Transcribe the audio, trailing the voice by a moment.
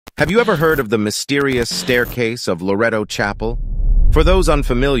Have you ever heard of the mysterious staircase of Loretto Chapel? For those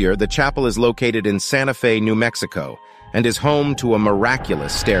unfamiliar, the chapel is located in Santa Fe, New Mexico, and is home to a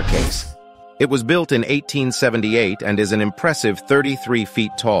miraculous staircase. It was built in 1878 and is an impressive 33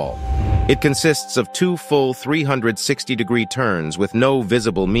 feet tall. It consists of two full 360-degree turns with no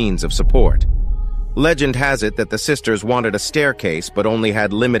visible means of support. Legend has it that the sisters wanted a staircase but only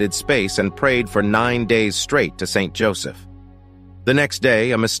had limited space and prayed for 9 days straight to Saint Joseph. The next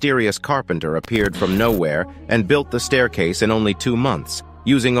day, a mysterious carpenter appeared from nowhere and built the staircase in only 2 months,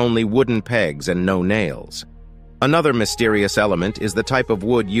 using only wooden pegs and no nails. Another mysterious element is the type of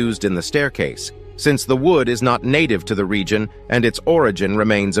wood used in the staircase, since the wood is not native to the region and its origin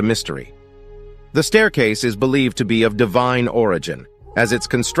remains a mystery. The staircase is believed to be of divine origin, as its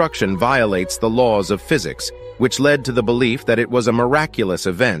construction violates the laws of physics, which led to the belief that it was a miraculous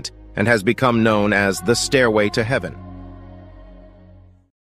event and has become known as the Stairway to Heaven.